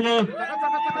 Final.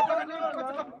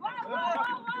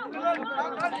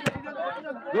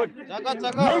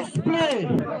 Next play.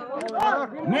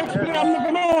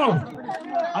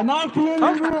 I'm not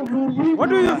gonna. What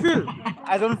do you feel?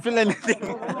 I don't feel anything.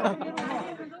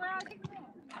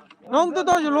 Nong tu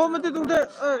tahu je lo mesti tu deh.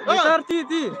 Gitar ti.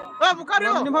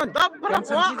 Bukario.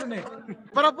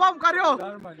 Para Bukario.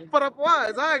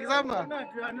 Exam.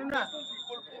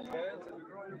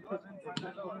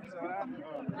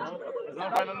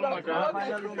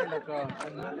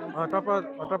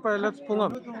 Apa let's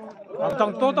pungam.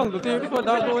 Tang tu ti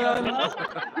dah do ya.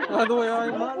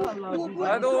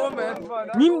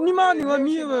 Ni mana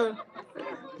ni.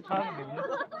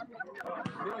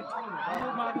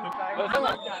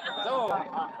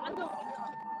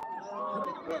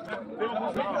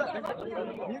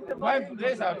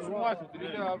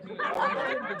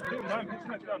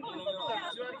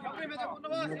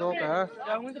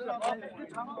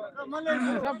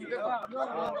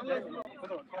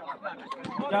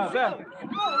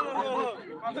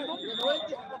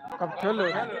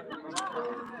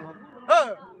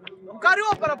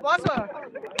 Bukario para pasa.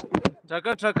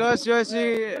 Chaka si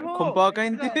kumpa ka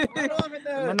hindi.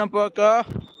 Manampa ka.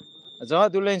 Aja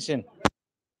dulensin.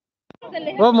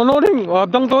 Oh, monoring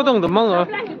abdang to tang demang ah.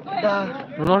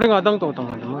 Monoring adang to tang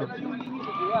demang.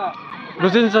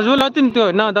 Lusin sa julatin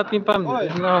to na dating pam.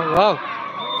 Wow.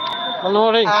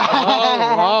 Monoring.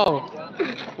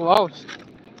 Wow.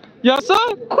 Yes sir.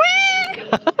 Quick.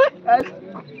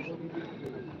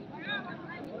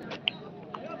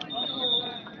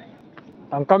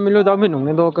 Ang kamilo dami nung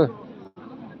nendo ka.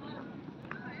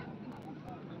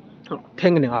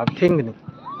 Tingni.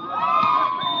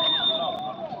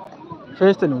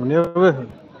 First nung never.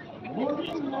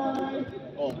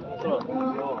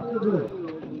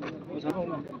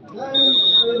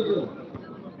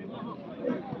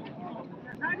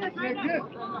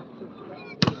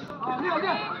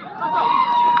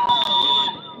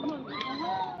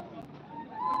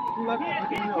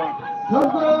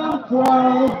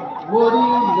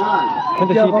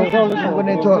 근데 시 컨트롤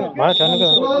보내 줘. 말 잘하는 거.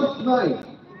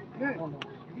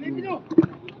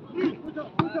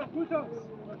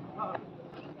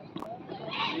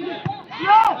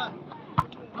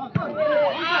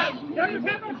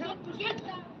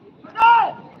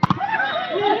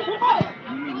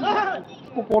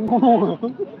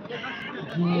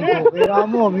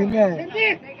 Ramo mine.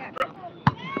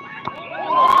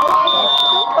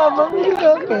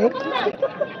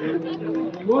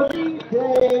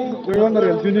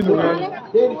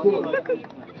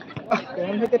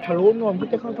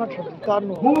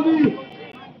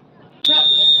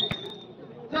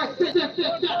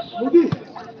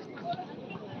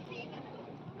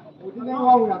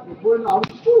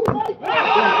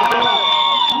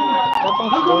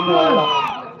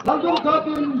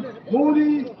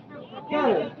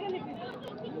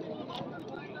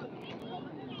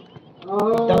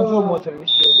 Danzo mo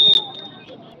service.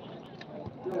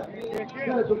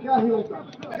 तो क्या ही होता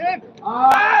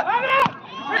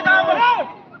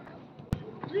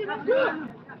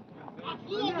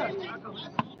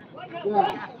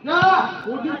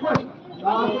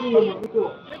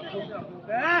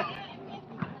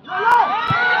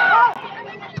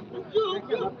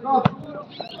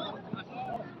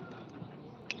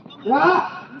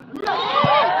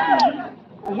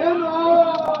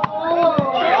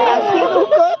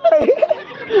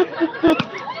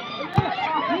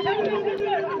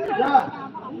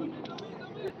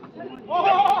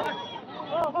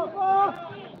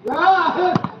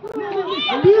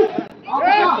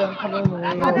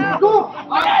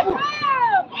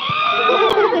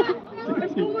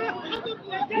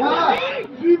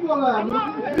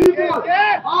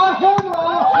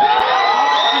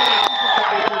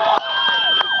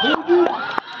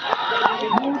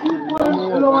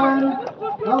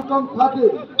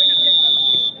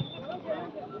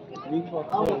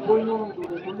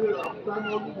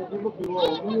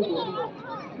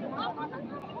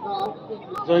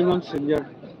Zaingon senior.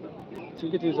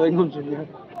 Sige ti Zaingon senior.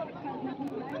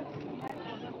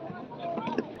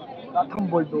 Takam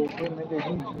bol do ke na de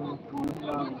hin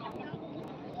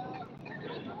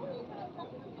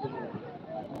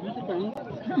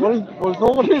Bol so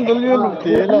ko rin dali yung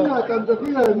tela.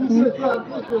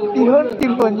 Tihon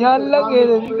timponyan lang eh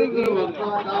sige.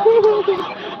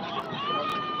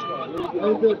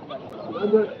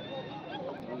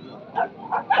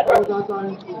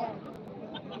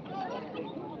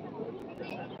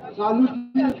 चालू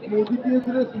मोदी के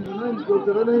तरह सुनना जो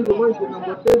जरा नहीं जो वही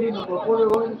नंबर 3 नंबर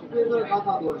 4 वो स्पीकर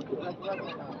खाता हुआ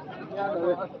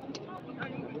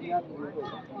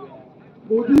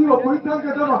मोदी वो कोई क्या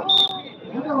कहता है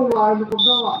क्या हुआ है तुम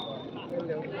ना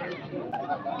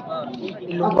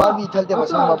Lumba bi thalte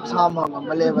basam sama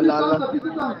male balala.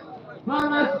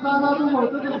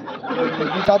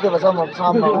 Bi thalte basam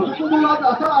sama.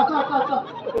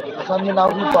 Basam ni naw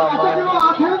bi pa ma.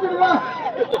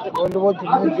 Volleyball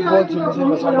team se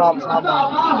basam sama.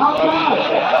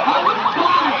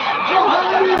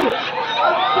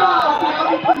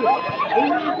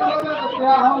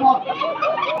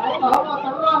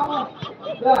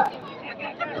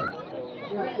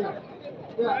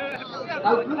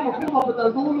 Aku betul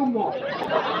dulu mo.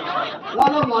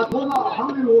 Lalu matona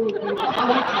hamil dulu.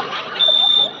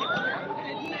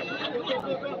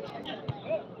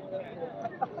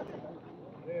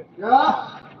 Ya.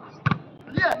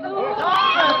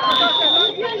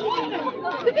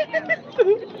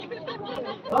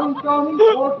 Hongkong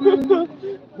 14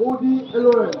 Body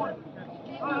Alloy.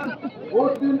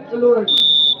 14 Alloy.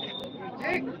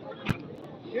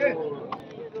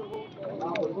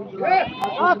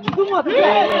 지금 어떻게?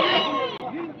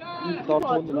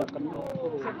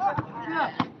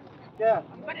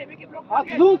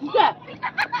 너 진짜.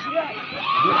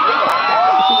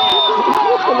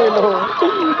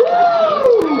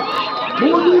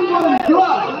 모든 좋아.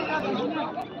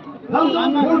 항상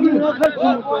모든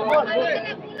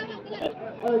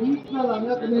이스라엘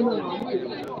약간 내는 거.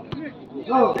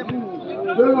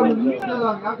 내가 이스라엘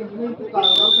약간 내는 거 따라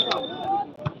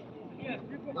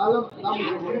dalam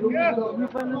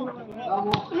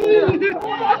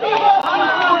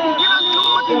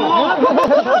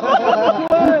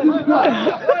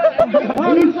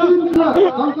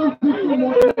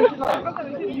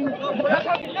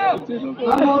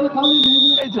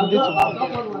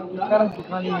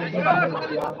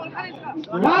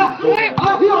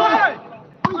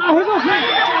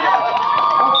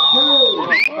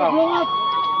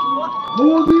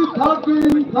Movie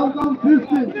 13, Hongkong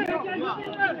 15.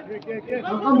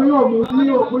 Hongkong没有母鸡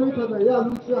有灰色的，要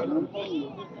录像。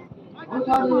好像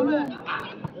你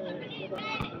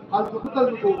还是不得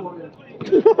不多的。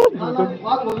那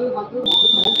把头的还是我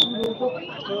们头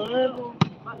都说。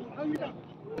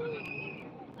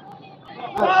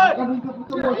哎，刚才这不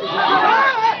这么子。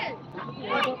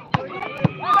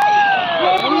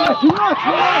行啊，行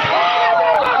啊！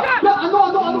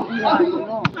呀，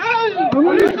安诺。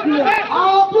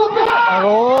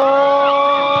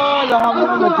Oh, jangan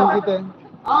begitu kita.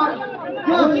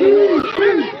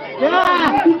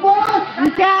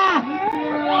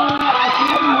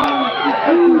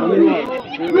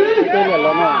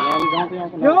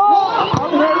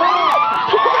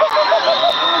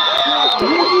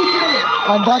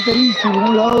 Anda dari sini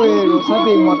lah,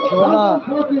 sampai macam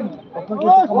apa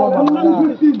kita kamu mana?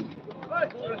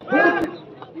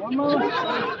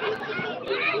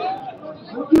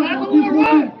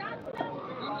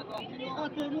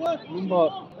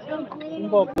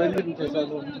 Lumba beli di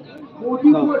sana.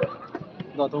 Nah,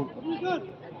 dah tahu.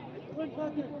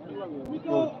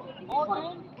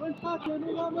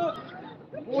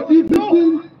 Modi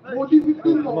 15. Modi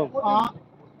 15.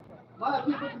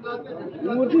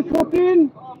 Modi 14.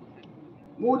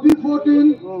 Modi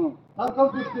 14.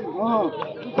 Welcome 15.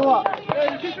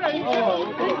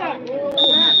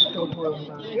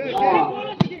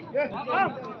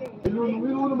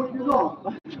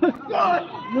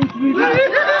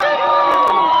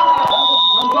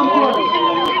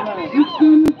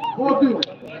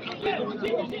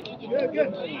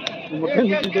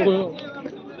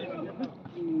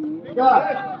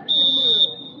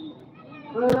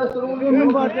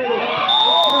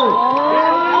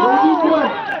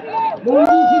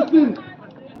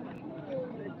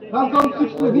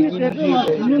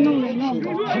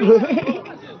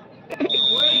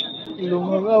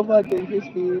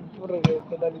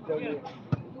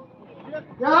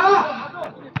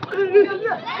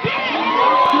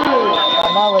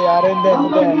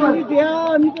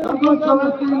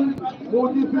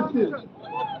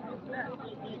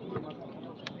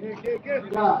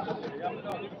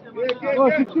 Oh,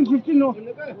 16, no.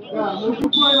 Yeah,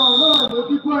 multiply now, no,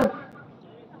 multiply.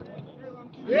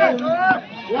 Yeah.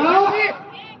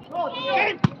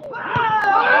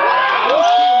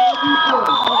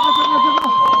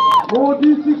 Modi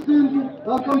 16,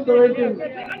 welcome 17.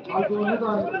 I do not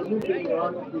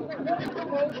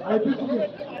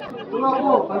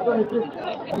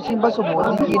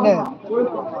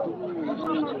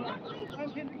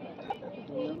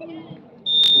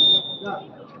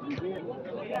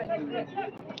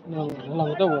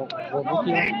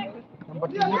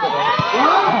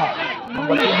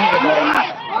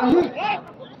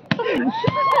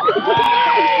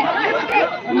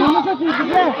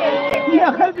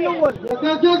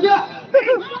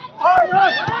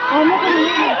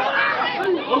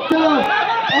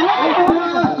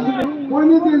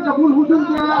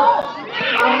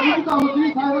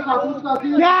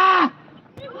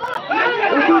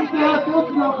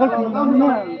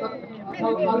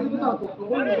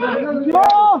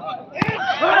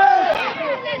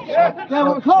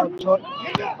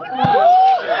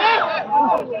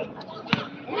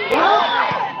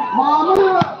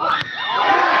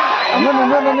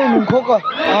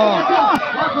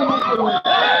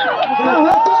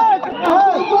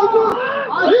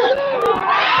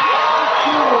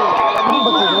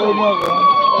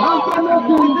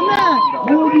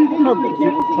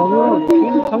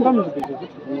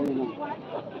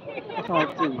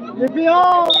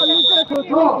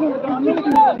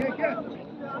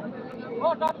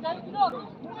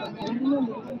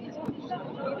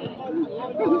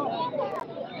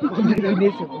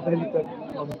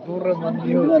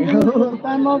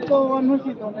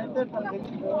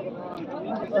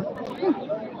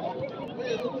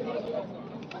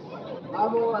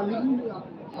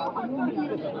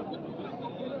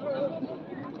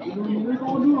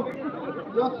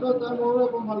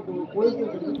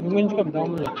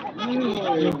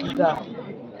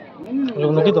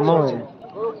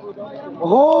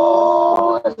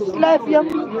Oh, slap yang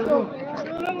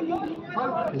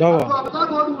Dawa.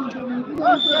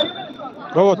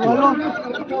 Dawa tu.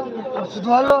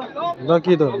 Sudah Dah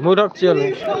kita, mudah cial.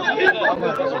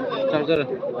 Charger.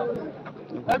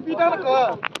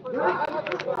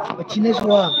 Cina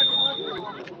semua.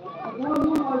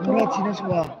 Murah Cina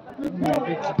semua.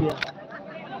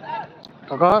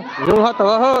 Kakak, jom hat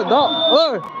tahu dah.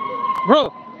 Oi, bro.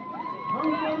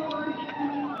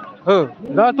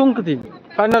 Dah tung keti.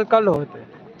 Final kalau itu.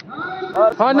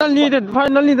 Final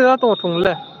ni dah tung tung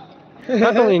le.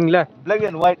 Dah tung ing le. Black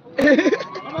and white.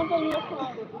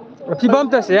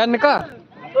 Tibam tu saya ni kah?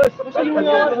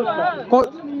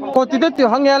 Kau tidak tu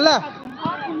hang ya lah.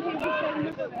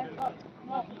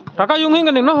 Kakak yung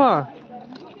hing kening noh.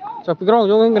 Chakpikarong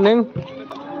yung hing kening.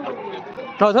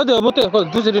 Tahu sahaja betul. Kau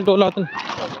tu jadi dolar tu.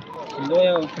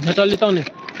 Metal litang ni.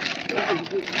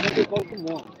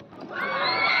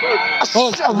 Oh,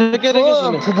 sedikit lagi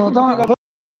sini.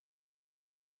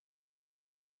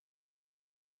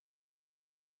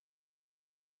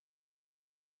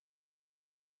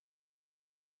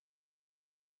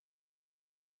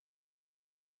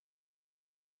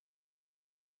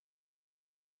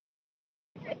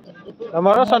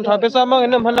 Amara santai bersama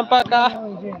ini mana pakah?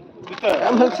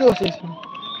 Amal sih.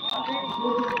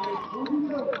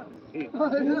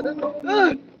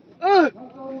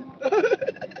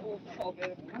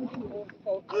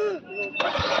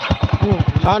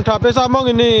 Santai bersama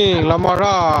ini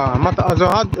lamara mata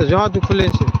jahat tu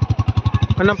kulit sih.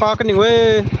 Mana pakah ni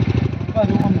weh?